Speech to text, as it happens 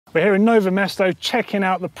We're here in Nova Mesto checking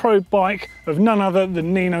out the pro bike of none other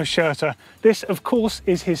than Nino Schurter. This, of course,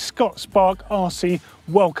 is his Scott Spark RC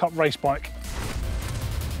World Cup race bike.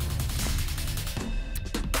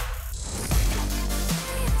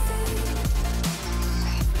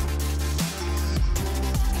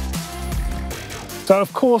 So,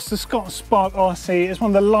 of course, the Scott Spark RC is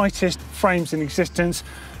one of the lightest frames in existence,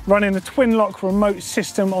 running the Twinloc remote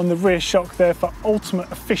system on the rear shock there for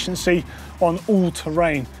ultimate efficiency on all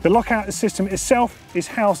terrain. The lockout system itself is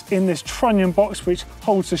housed in this trunnion box which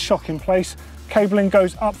holds the shock in place. Cabling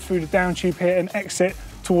goes up through the down tube here and exit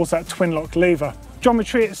towards that Twinloc lever.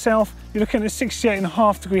 Geometry itself, you're looking at a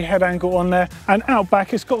 68.5-degree head angle on there, and out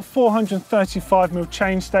back it's got 435mm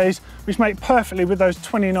chainstays which mate perfectly with those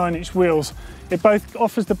 29-inch wheels. It both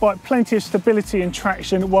offers the bike plenty of stability and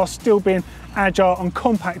traction while still being agile and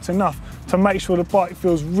compact enough to make sure the bike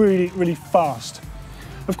feels really fast.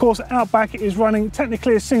 Of course, out back it is running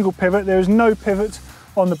technically a single pivot. There is no pivot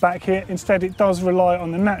on the back here. Instead, it does rely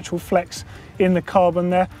on the natural flex in the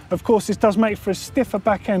carbon there. Of course, this does make for a stiffer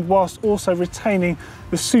back end whilst also retaining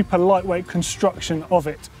the super lightweight construction of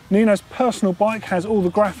it. Nino's personal bike has all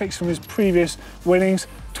the graphics from his previous winnings: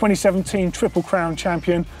 2017 Triple Crown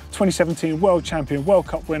champion, 2017 World Champion, World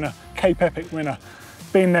Cup winner, Cape Epic winner.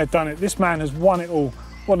 Been there, done it. This man has won it all.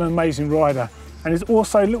 What an amazing rider. And there's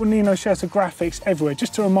also little Nino Schurter graphics everywhere,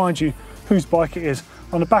 just to remind you whose bike it is.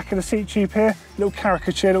 On the back of the seat tube here, little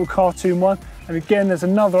caricature, little cartoon one. And again, there's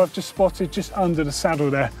another I've just spotted just under the saddle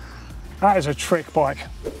there. That is a trick bike.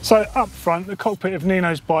 So up front, the cockpit of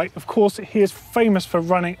Nino's bike, of course, he is famous for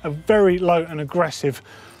running a very low and aggressive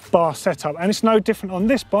bar setup. And it's no different on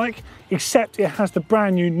this bike, except it has the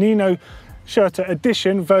brand new Nino Schurter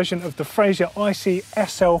edition version of the FRASER IC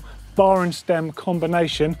SL bar and stem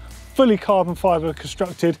combination, fully carbon fibre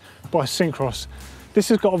constructed by Syncros. This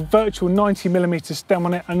has got a virtual 90mm stem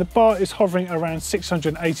on it, and the bar is hovering around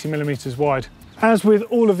 680mm wide. As with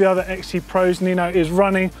all of the other XC Pros, Nino is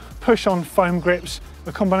running push-on foam grips,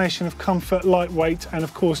 a combination of comfort, lightweight, and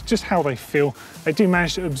of course just how they feel. They do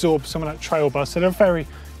manage to absorb some of that trail bar, so they're a very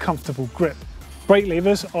comfortable grip. Brake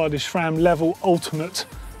levers are the SRAM Level Ultimate,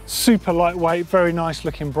 super lightweight, very nice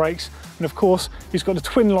looking brakes. And of course, he's got the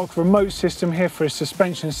Twinloc remote system here for his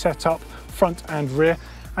suspension setup, front and rear.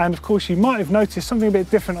 And of course, you might have noticed something a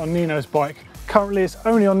bit different on Nino's bike. Currently, it's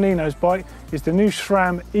only on Nino's bike, is the new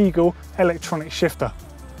SRAM Eagle electronic shifter.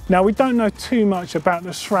 Now, we don't know too much about the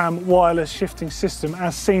SRAM wireless shifting system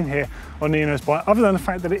as seen here on Nino's bike, other than the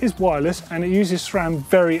fact that it is wireless and it uses SRAM's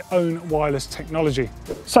very own wireless technology.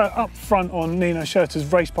 So up front on Nino Schurter's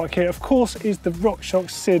race bike here, of course, is the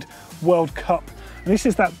Rokshox SID World Cup. And this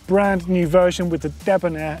is that brand new version with the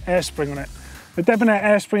debonair airspring on it. The debonair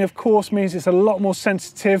airspring, of course, means it's a lot more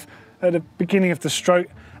sensitive at the beginning of the stroke.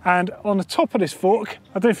 And on the top of this fork,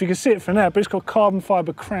 I don't know if you can see it from there, but it's got carbon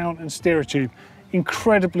fibre crown and steerer tube.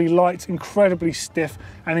 Incredibly light, incredibly stiff,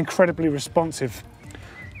 and incredibly responsive.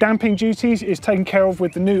 Damping duties is taken care of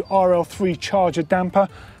with the new RL3 Charger damper,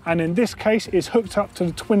 and in this case it's hooked up to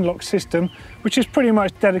the Twinloc system, which is pretty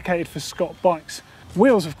much dedicated for Scott bikes.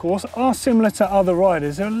 Wheels, of course, are similar to other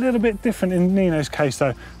riders. They're a little bit different in Nino's case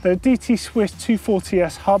though. They're DT Swiss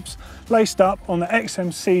 240S hubs laced up on the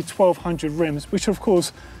XMC 1200 rims, which are of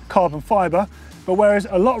course carbon fibre, but whereas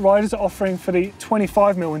a lot of riders are offering for the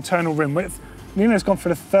 25mm internal rim width, Nino's gone for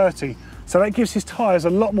the 30. So that gives his tyres a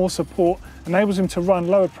lot more support, enables him to run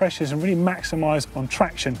lower pressures and really maximise on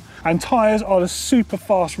traction. And tyres are the super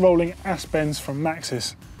fast rolling Aspens from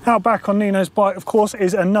Maxxis. Out back on Nino's bike, of course,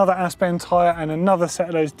 is another Aspen tyre and another set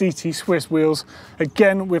of those DT Swiss wheels,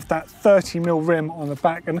 again with that 30mm rim on the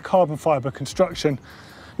back and the carbon fibre construction.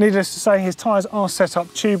 Needless to say, his tyres are set up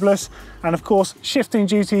tubeless, and of course, shifting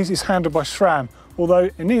duties is handled by SRAM, although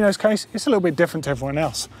in Nino's case, it's a little bit different to everyone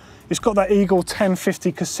else. It's got that Eagle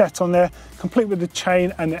 1050 cassette on there, complete with the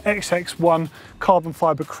chain and the XX1 carbon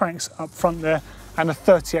fibre cranks up front there, and a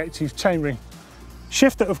 38-tooth chainring.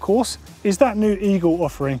 Shifter, of course, is that new Eagle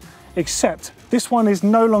offering, except this one is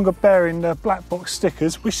no longer bearing the black box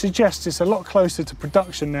stickers, which suggests it's a lot closer to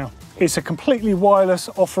production now. It's a completely wireless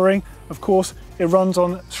offering. Of course, it runs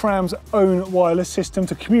on SRAM's own wireless system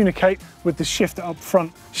to communicate with the shifter up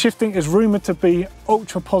front. Shifting is rumoured to be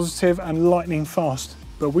ultra positive and lightning fast,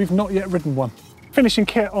 but we've not yet ridden one. Finishing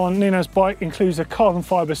kit on Nino's bike includes a carbon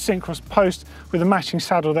fibre Syncros post with a matching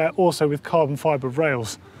saddle there, also with carbon fibre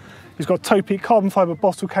rails. He's got Topeak carbon fibre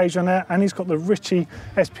bottle cage on there, and he's got the Ritchey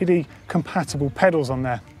SPD compatible pedals on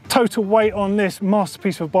there. Total weight on this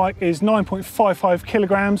masterpiece of a bike is 9.55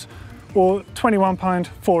 kilograms or 21 pound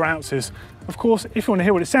 4 ounces. Of course, if you want to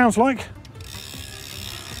hear what it sounds like,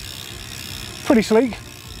 pretty sleek.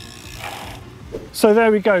 So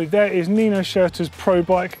there we go, there is Nino Schurter's Pro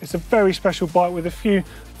bike. It's a very special bike with a few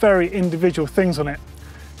very individual things on it.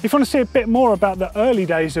 If you want to see a bit more about the early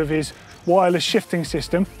days of his wireless shifting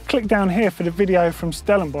system, click down here for the video from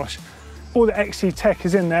Stellenbosch. All the XC tech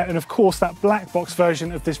is in there, and of course that black box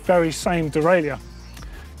version of this very same derailleur.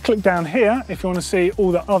 Click down here if you want to see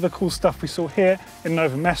all the other cool stuff we saw here in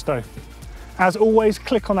Novo Mesto. As always,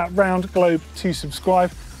 click on that round globe to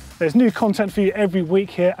subscribe. There's new content for you every week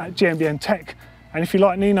here at GMBN Tech. And if you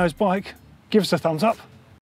like Nino's bike, give us a thumbs up.